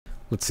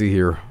Let's see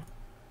here.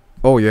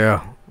 Oh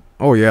yeah.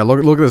 Oh yeah, look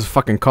at this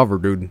fucking cover,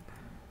 dude.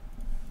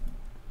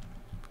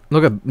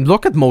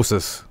 Look at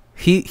Moses.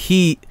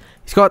 He's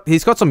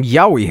got some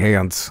yowie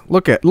hands.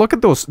 Look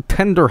at those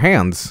tender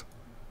hands.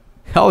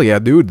 Hell yeah,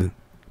 dude.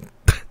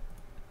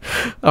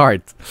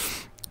 Alright.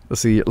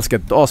 Let's see. Let's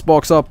get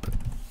DOSBox up.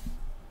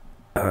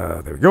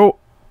 There we go.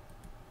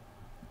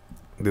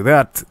 Do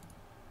that.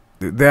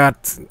 Do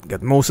that.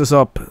 Get Moses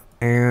up.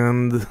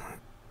 And...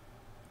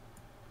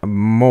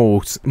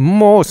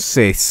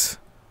 Moses.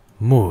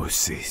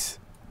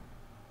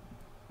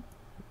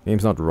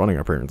 Game's not running,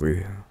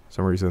 apparently. For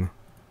some reason.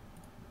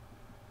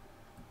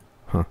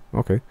 Huh.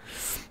 Okay.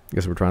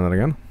 Guess we're trying that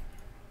again.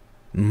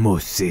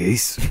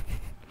 Moses.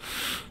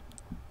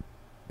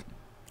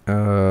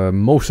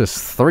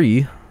 Moses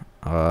 3.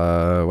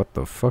 What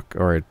the fuck?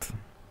 Alright.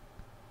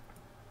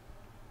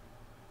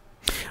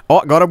 Oh,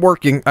 I got it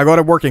working. I got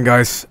it working,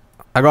 guys.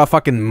 I got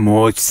fucking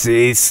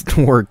Moses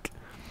to work.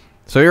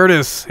 So here it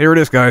is. Here it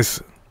is,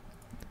 guys.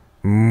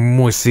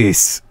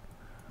 Moses.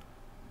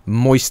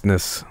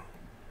 Moistness.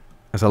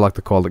 As I like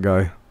to call the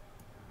guy.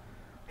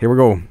 Here we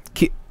go.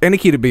 Key, any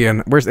key to be in.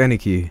 Where's any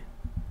key?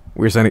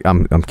 Where's any...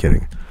 I'm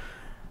kidding.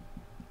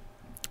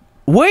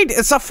 Wait,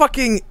 it's a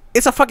fucking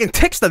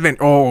text event.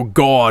 Oh,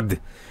 God.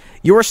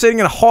 You are sitting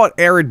in a hot,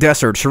 arid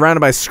desert, surrounded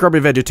by scrubby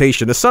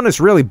vegetation. The sun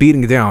is really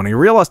beating down. You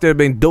realize they've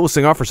been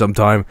dozing off for some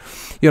time.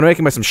 You know,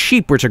 making by some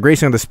sheep which are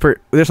grazing on the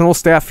There's an old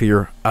staff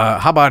here.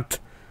 How about...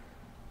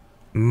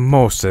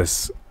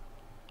 Moses.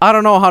 I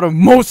don't know how to...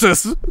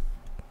 Moses!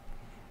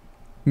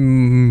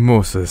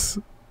 Moses.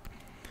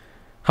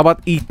 How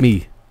about eat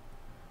me?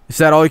 Is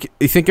that all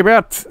you think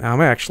about?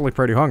 I'm actually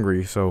pretty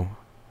hungry, so...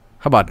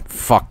 How about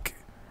fuck?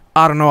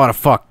 I don't know how to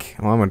fuck.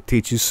 Well, I'm gonna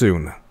teach you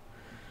soon.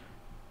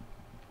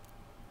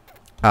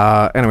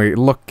 Anyway,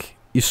 look.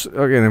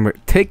 Okay, anyway,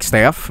 take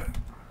staff.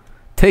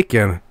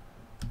 Taken.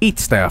 Eat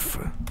staff.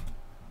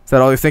 Is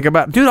that all you think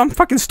about? Dude, I'm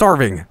fucking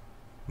starving.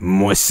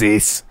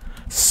 Moses.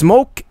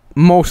 Smoke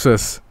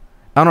Moses.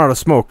 I don't know how to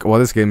smoke. Well,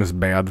 this game is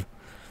bad.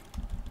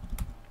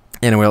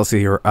 Anyway, let's see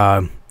here.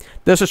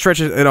 Desert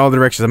stretches in all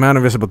directions. I'm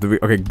invisible to be.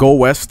 Okay, go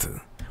west.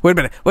 Wait a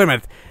minute. Wait a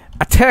minute.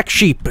 Attack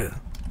sheep.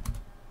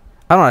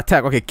 I don't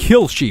attack. Okay,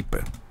 kill sheep.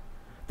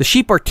 The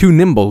sheep are too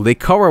nimble. They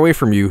cower away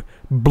from you,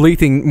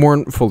 bleating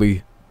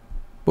mournfully.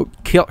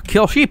 But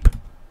kill sheep.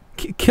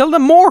 Kill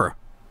them more.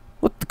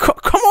 What?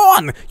 Come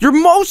on! You're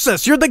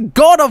Moses. You're the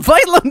god of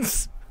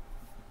violence.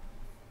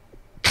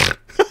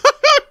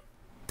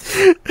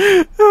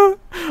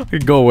 Okay,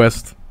 go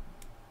west.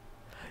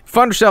 You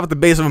find yourself at the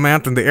base of a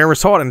mountain. The air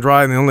is hot and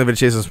dry, and the only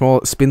vegetation is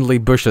small, spindly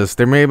bushes.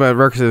 They're made by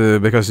rocks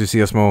because you see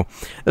a small.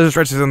 There's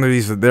stretches under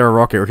these. They're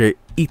rocky. Okay,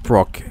 eat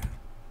rock.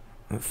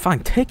 Fine,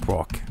 take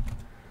rock.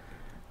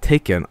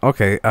 Taken.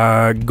 Okay,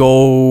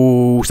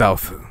 go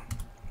south.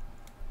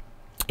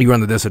 You run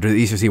the desert. It's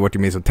easy to see what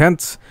you made. So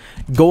tents.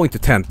 Going to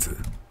tent.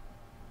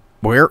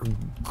 Where?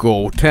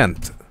 Go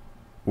tent.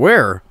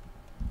 Where?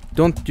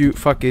 Don't you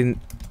fucking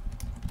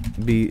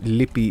be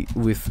lippy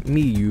with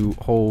me, you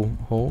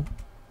ho.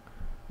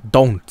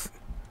 Don't.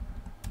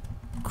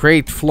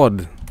 Create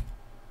flood.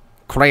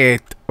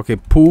 Create. Okay,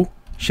 poo.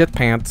 Shit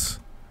pants.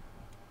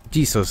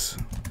 Jesus.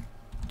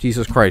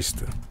 Jesus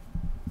Christ.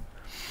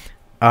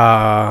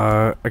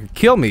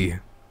 Kill me.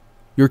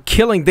 Your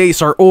killing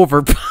days are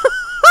over.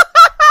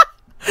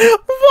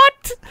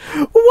 What?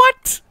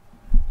 What?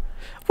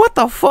 What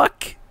the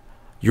fuck?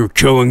 Your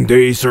killing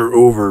days are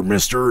over,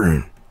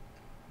 mister.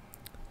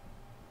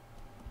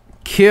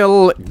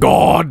 Kill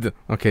God.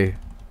 Okay.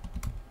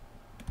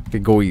 Okay,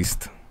 go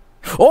east.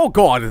 Oh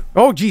God.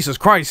 Oh Jesus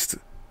Christ.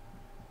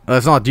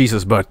 That's not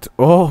Jesus, but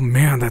oh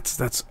man,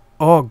 that's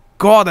oh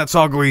God, that's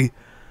ugly.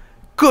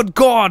 Good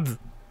God.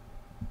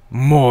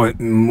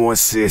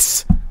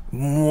 Moses.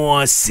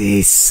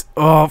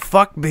 Oh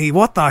fuck me.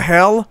 What the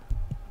hell?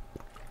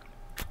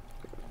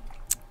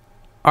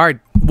 Alright.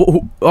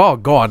 Oh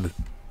God.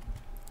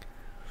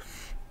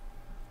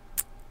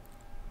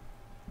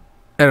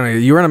 Anyway,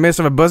 you are in the midst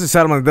of a busy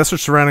settlement in the desert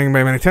surrounding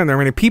by many towns. There are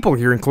many people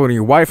here, including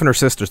your wife and her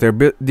sisters. They're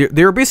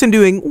busy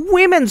doing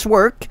women's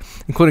work,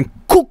 including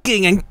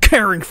cooking and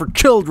caring for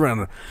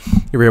children.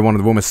 You hear one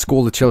of the women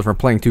scold the children for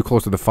playing too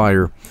close to the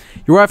fire.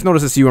 Your wife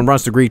notices you and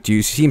runs to greet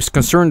you. She seems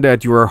concerned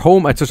that you are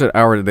home at such an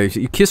hour today.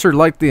 You kiss her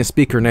lightly and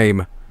speak her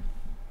name.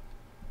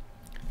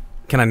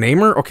 Can I name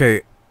her?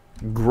 Okay.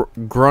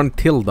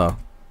 Gruntilda.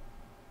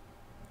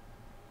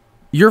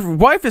 Your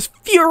wife is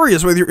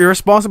furious with your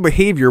irresponsible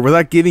behavior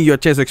without giving you a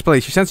chance to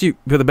explain. She sends you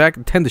to the back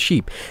to tend the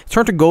sheep. It's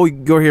time to go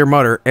hear your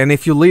mother, and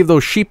if you leave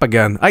those sheep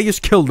again, I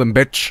just killed them,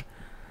 bitch.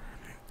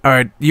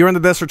 Alright, you're in the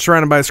desert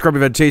surrounded by scrubby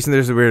vegetation.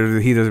 There's where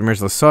the heat doesn't merge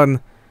the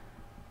sun.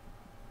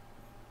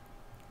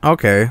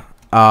 Okay.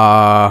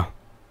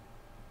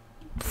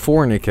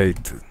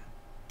 Fornicate.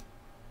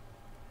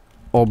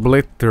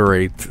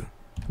 Obliterate.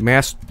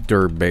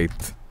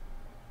 Masturbate.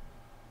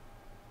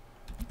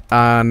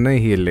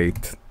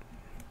 Annihilate.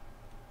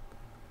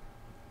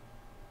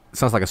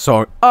 Sounds like a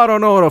song. I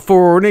don't know how to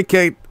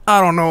fornicate. I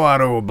don't know how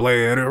to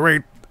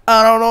obliterate.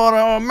 I don't know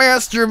how to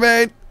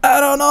masturbate. I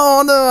don't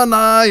know to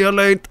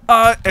annihilate.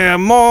 I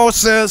am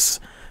Moses.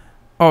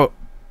 Oh.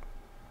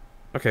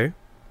 Okay.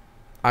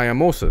 I am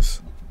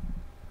Moses.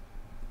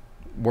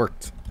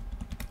 Worked.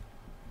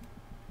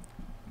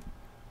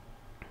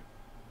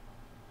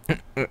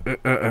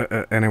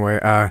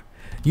 Anyway,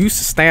 use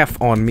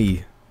staff on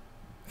me.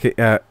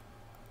 Okay,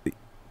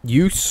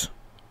 use,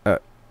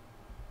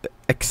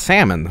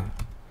 examine.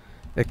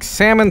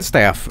 Examine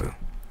staff.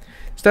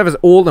 Staff is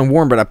old and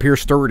worn but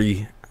appears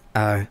sturdy.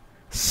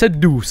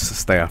 Seduce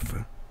staff.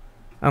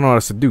 I don't know how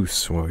to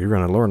seduce. Well, you're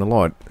gonna learn a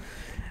lot.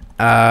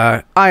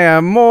 I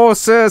am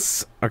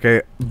Moses.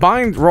 Okay,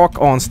 bind rock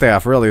on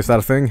staff. Really, is that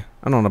a thing?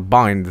 I don't know how to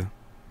bind.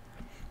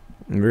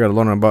 We gotta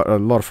learn about a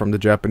lot from the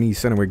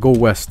Japanese. Anyway, go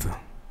west.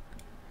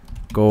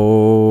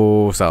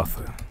 Go south.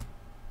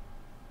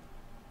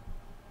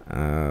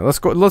 Let's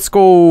go. Let's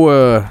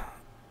go.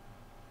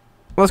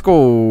 Let's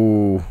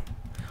go.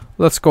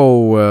 Let's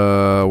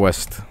go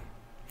west.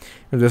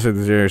 This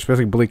is the area,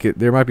 especially bleak.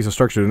 There might be some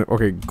structure.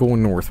 Okay,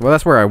 going north. Well,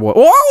 that's where I was.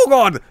 Oh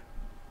god!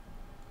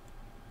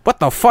 What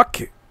the fuck?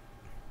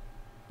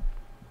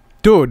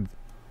 Dude,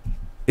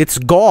 it's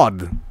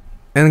God,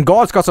 and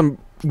God's got some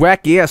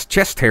wacky ass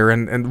chest hair,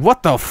 and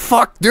what the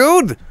fuck,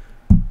 dude?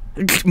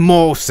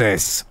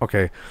 Moses.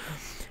 Okay.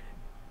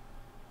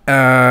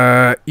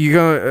 You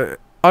gonna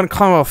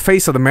unclimb a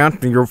face of the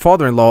mountain. Your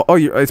father-in-law. Oh,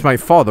 it's my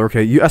father.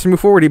 Okay. You as you move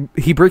forward,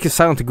 he breaks his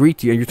silence to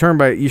greet you, and you turn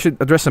by. You should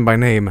address him by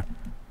name.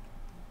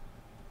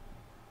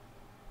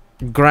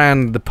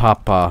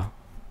 Grandpapa.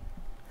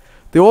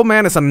 The old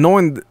man is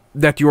annoyed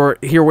that you are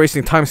here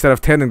wasting time instead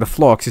of tending the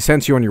flocks. He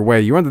sends you on your way.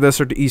 You're in the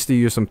desert to east to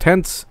use some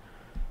tents.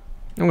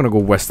 I'm gonna go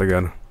west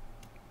again.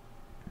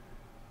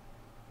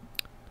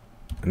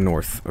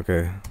 North.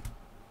 Okay.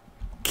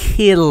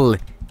 Kill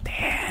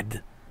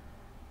Dad.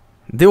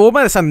 The old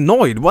man is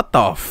annoyed. What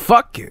the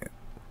fuck?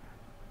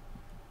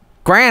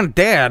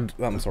 Granddad.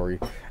 I'm sorry.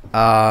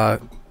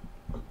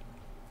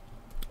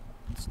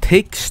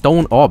 Take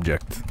stone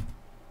object.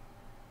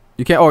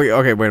 You can't. Oh,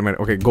 okay. Wait a minute.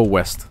 Okay, go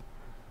west.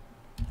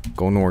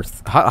 Go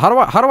north. How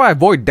do I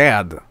avoid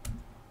Dad?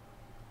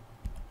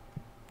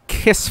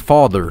 Kiss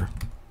father.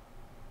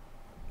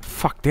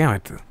 Fuck, damn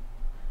it.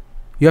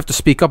 You have to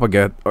speak up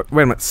again. Wait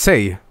a minute.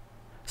 Say.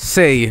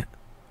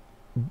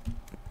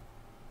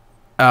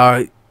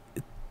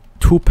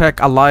 Tupac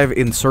alive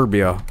in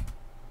Serbia.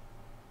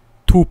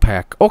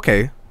 Tupac.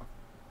 Okay.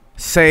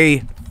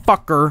 Say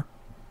fucker.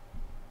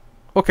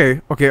 Okay.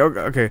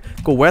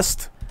 Go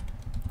west.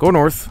 Go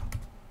north.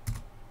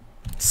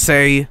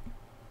 Say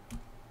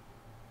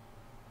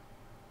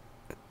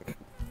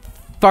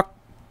fuck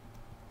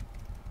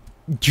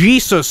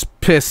Jesus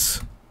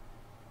piss.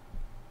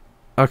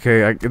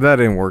 Okay, that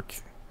didn't work.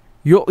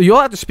 You'll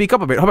have to speak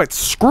up a bit. How about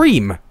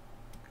scream?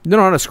 You don't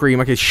know how to scream.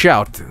 Okay,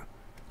 shout.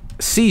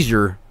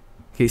 Seizure.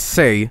 Okay,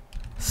 say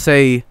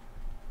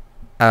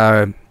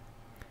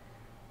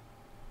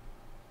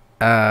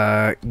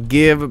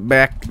give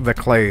back the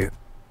clay.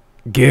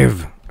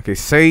 Give. Okay,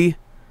 say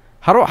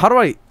how do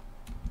I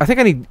think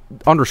I need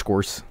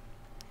underscores.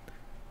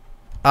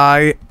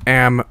 I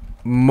am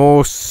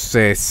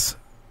Moses.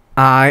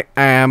 I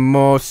am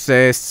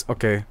Moses.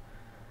 Okay.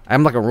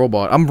 I'm like a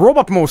robot. I'm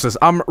Robot Moses.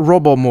 I'm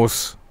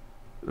Robomos.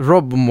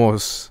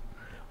 Robomos.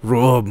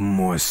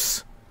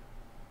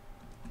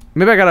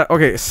 Maybe I gotta...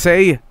 Okay,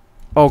 say...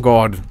 Oh,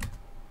 God.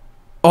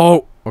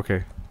 Oh,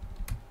 okay.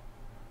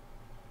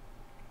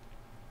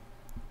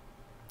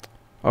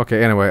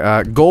 Okay,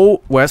 anyway.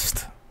 Go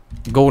west.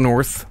 Go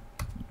north.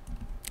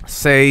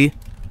 Say...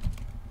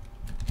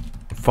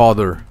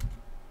 Father.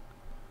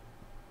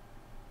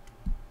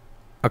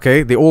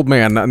 Okay, the old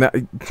man.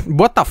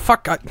 What the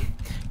fuck?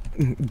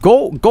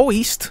 Go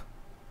east.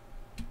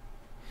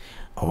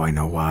 Oh, I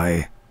know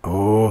why.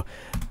 Oh,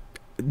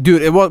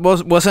 dude, it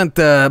wasn't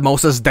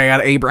Moses'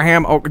 dad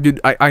Abraham. Oh, dude,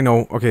 I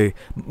know. Okay,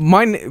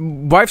 my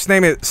wife's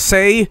name is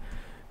Say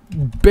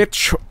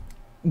Bitch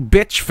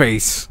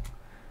Face.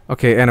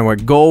 Okay, anyway,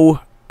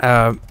 go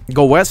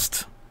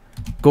west,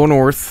 go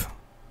north.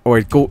 Oh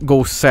wait,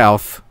 go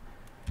south.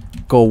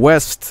 Go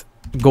west,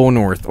 go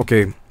north.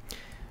 Okay.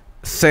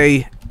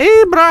 Say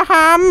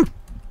Abraham.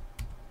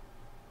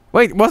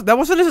 Wait, that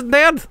wasn't his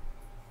dad?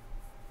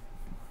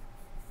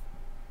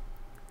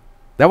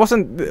 That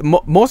wasn't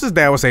Moses'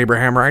 dad was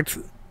Abraham, right?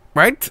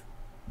 Right?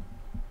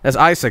 That's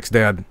Isaac's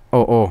dad.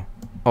 Oh.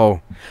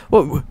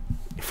 Well,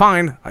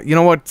 fine. You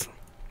know what?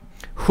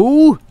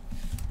 Who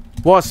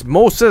was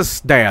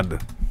Moses'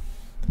 dad?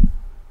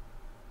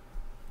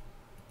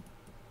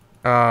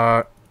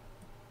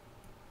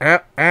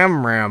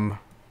 Amram.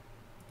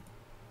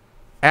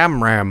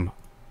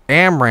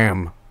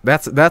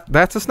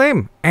 That's his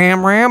name.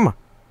 Amram.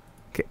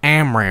 Okay,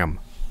 Amram.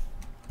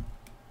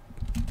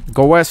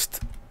 Go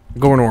west.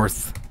 Go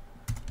north.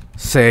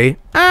 Say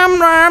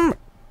Amram.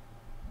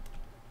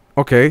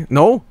 Okay,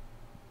 no.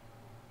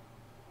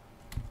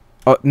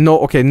 No.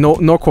 Okay,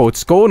 no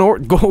quotes. Go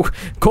north.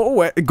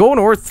 Go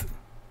north.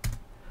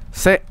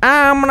 Say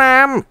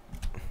Amram.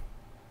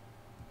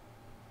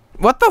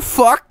 What the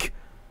fuck?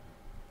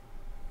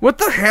 What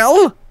the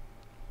hell?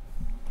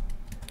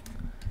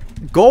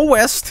 Go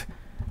west.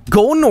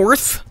 Go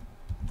north.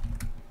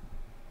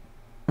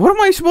 What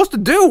am I supposed to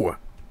do?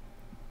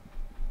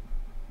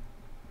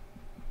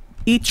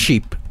 Eat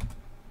sheep.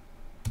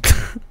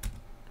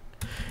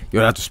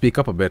 You'll have to speak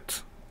up a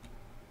bit.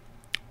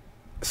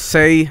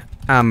 Say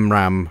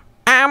Amram.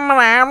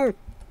 Amram!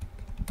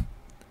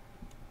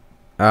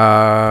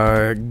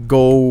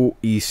 Go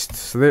east.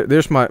 So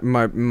there's my...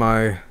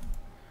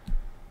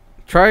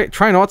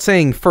 Try not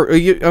saying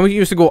I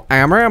used to go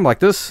Amram like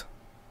this.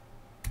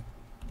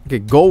 Okay,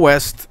 go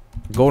west.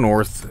 Go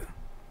north.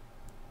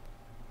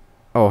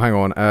 Oh, hang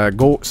on.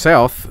 Go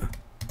south.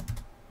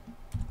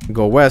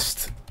 Go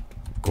west.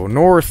 Go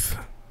north.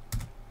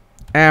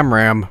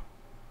 Amram.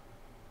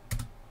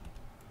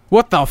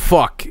 What the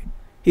fuck?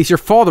 He's your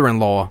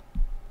father-in-law.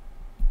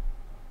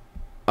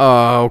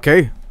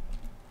 Okay.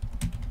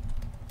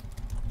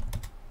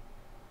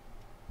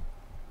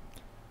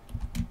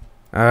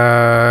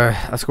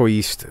 Let's go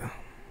east.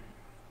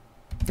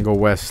 Go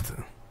west.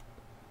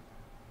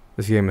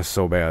 This game is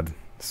so bad.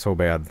 So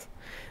bad.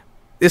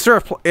 Is there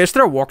a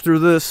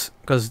walkthrough this?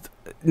 Because,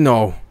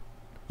 no.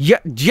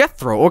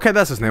 Jethro. Okay,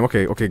 that's his name.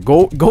 Okay.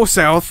 Go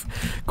south.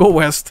 Go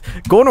west.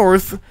 Go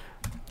north.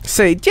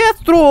 Say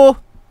Jethro.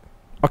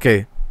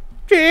 Okay.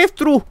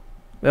 Jethro.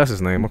 That's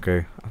his name.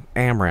 Okay.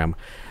 Amram.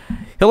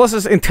 He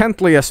listens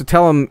intently as to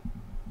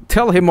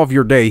tell him of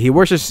your day. He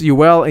wishes you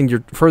well in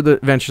your further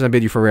adventures and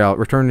bid you farewell.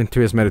 Return into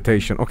his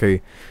meditation.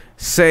 Okay.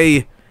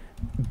 Say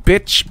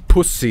bitch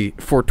pussy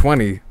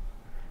 420.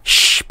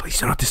 Shh, please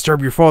do not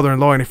disturb your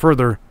father-in-law any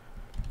further.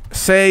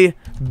 Say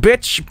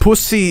bitch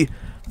pussy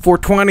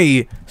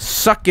 420.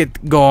 Suck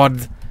it,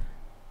 God.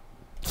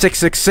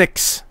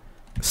 666.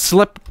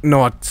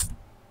 Slipknot.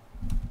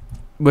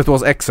 With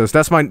those X's.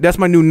 That's my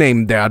new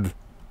name, Dad.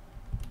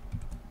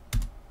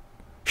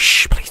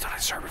 Shh, please don't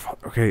disturb your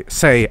father. Okay,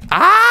 say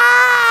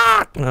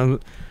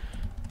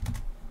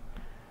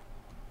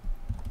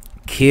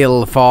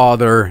kill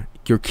father.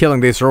 You're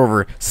killing this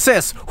over.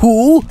 Sis,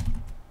 who?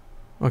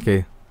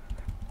 Okay.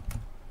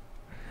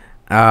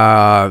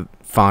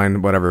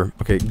 Fine, whatever.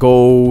 Okay,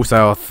 go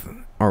south.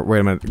 Or wait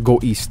a minute, go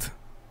east.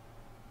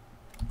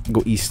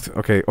 Go east.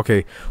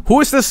 Okay.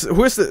 Who is this?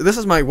 This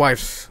is my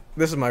wife's.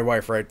 This is my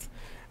wife, right?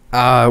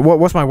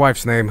 What's my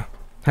wife's name?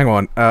 Hang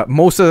on.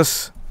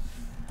 Moses'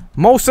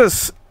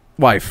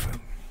 wife.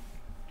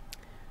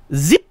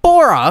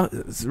 Zipporah?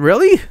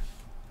 Really?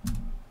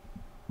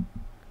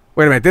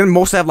 Wait a minute, didn't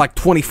Moses have like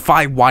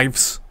 25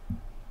 wives?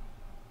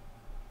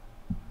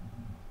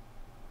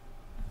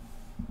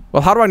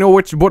 Well, how do I know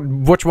which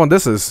one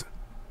this is?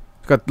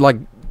 It's got like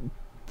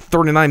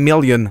 39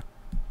 million.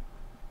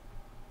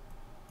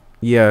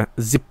 Yeah,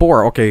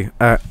 Zipporah. Okay,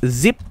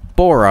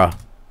 Zipporah.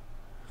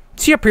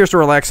 She appears to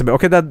relax a bit.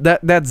 Okay,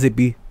 that's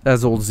Zippy.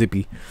 That's old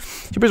Zippy.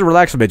 She appears to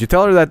relax a bit. You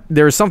tell her that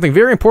there is something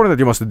very important that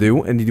you must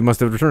do, and you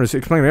must return to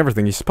explain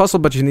everything. She's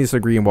puzzled, but she needs to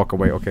agree and walk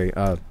away. Okay,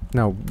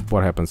 now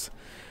what happens?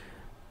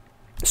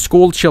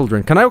 School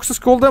children. Can I also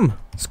scold them?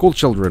 School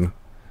children.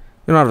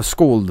 You're not a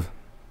scold.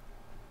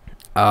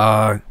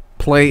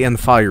 Play and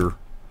fire.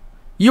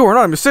 You are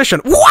not a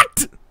musician.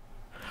 What?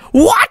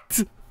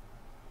 What?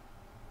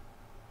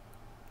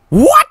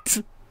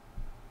 What?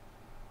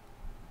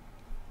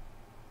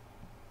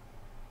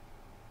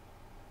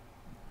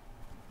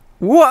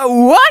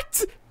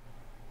 What?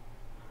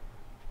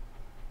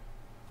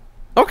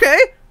 Okay.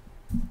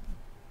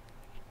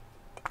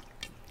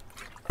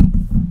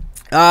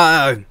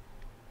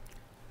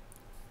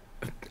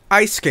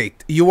 Ice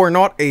skate. You are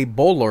not a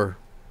bowler.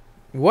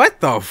 What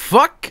the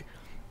fuck?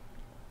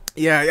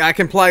 Yeah, I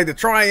can play the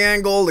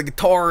triangle, the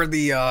guitar,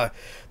 the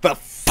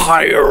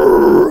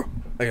fire.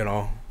 You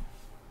know.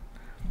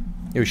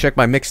 You check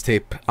my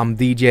mixtape. I'm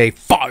DJ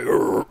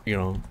Fire.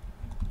 You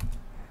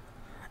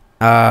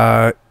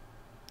know.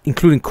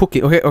 Including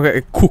cooking.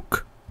 Okay,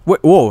 cook.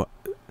 Wait, whoa.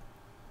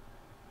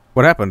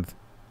 What happened?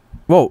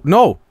 Whoa,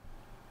 no.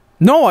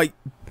 No,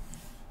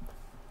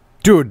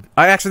 Dude,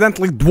 I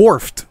accidentally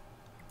dwarfed.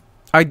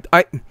 I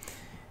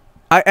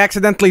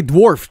accidentally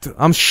dwarfed.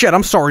 I'm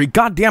sorry.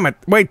 God damn it.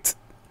 Wait.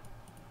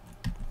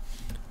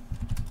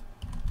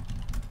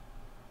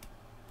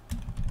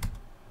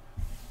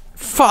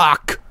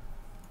 Fuck.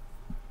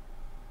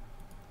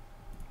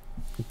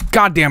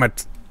 God damn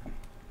it.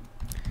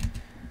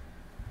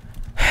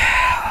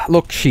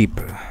 Look, sheep.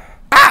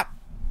 Ah!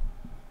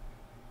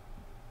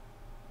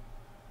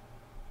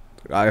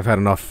 I've had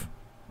enough.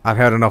 I've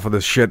had enough of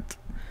this shit.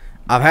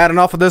 I've had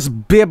enough of this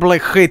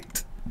biblical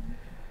shit.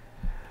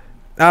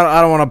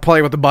 I don't want to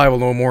play with the Bible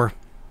no more.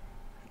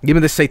 Give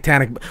me this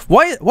satanic.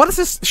 Why does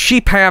this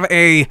sheep have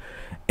a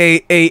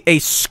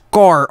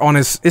scar on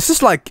his? Is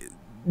this like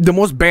the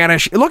most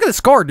banished? Look at the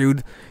scar,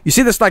 dude. You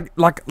see this like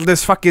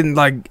this fucking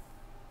like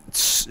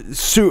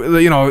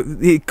you know,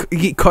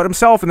 he cut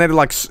himself and then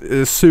like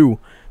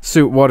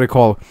what do they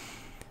call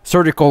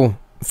surgical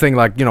thing,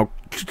 like, you know,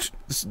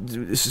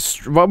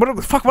 what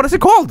the fuck, what is it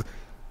called?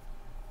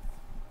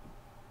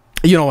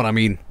 You know what I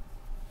mean.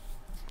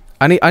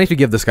 I need to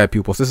give this guy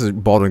pupils. This is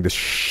bothering the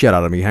shit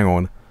out of me. Hang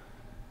on.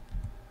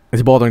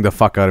 It's bothering the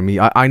fuck out of me.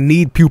 I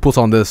need pupils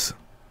on this.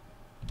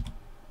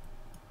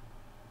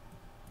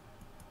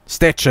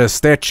 Stitches,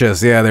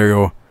 stitches. Yeah, there you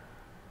go.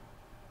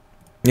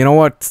 You know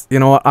what? You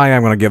know what? I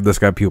am gonna give this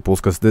guy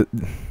pupils because the.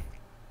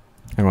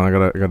 Hang on, I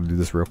gotta do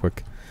this real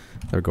quick.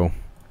 There we go.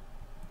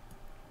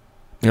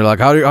 You're like,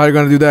 how are you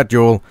gonna do that,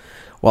 Joel?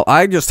 Well,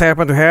 I just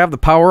happen to have the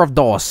power of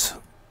DOS.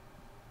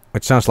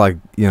 Which sounds like,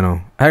 you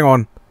know. Hang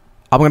on.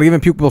 I'm gonna give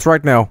him pupils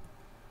right now.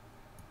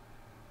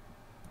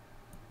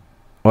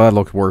 Well, that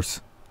looks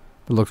worse.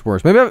 It looks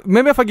worse.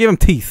 Maybe if I give him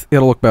teeth,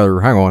 it'll look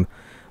better. Hang on.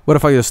 What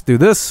if I just do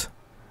this?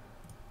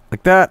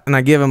 Like that, and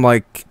I give him,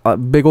 like,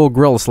 big old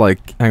grills,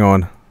 like, hang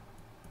on.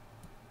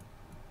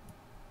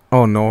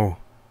 Oh, no.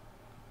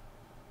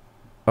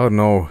 Oh,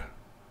 no.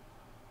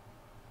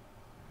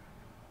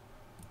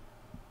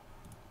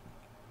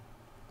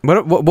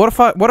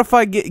 What if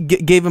I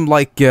gave him,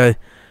 like,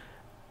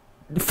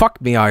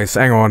 fuck me eyes?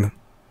 Hang on.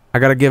 I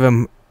gotta give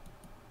him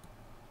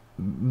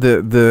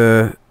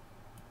the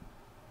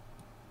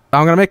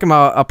I'm gonna make him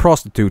a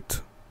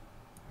prostitute.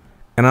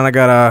 And then I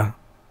gotta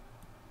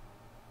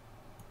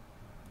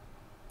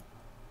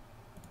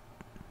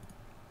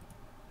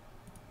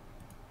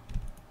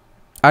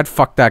I'd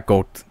fuck that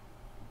goat.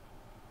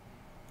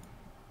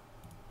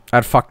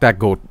 I'd fuck that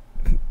goat.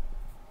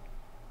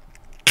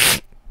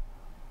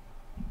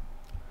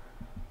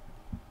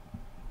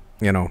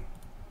 You know.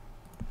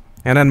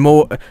 And then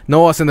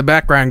Noah's in the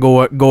background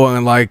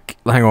going like,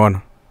 hang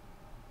on.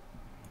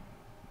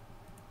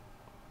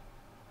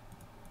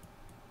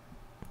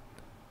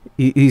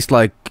 He's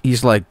like,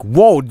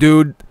 whoa,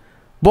 dude.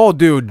 Whoa,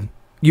 dude.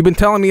 You've been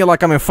telling me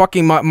like I'm a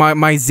fucking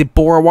my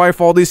Zipporah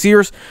wife all these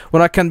years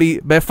when I can be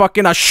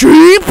fucking a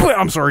sheep.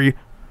 I'm sorry.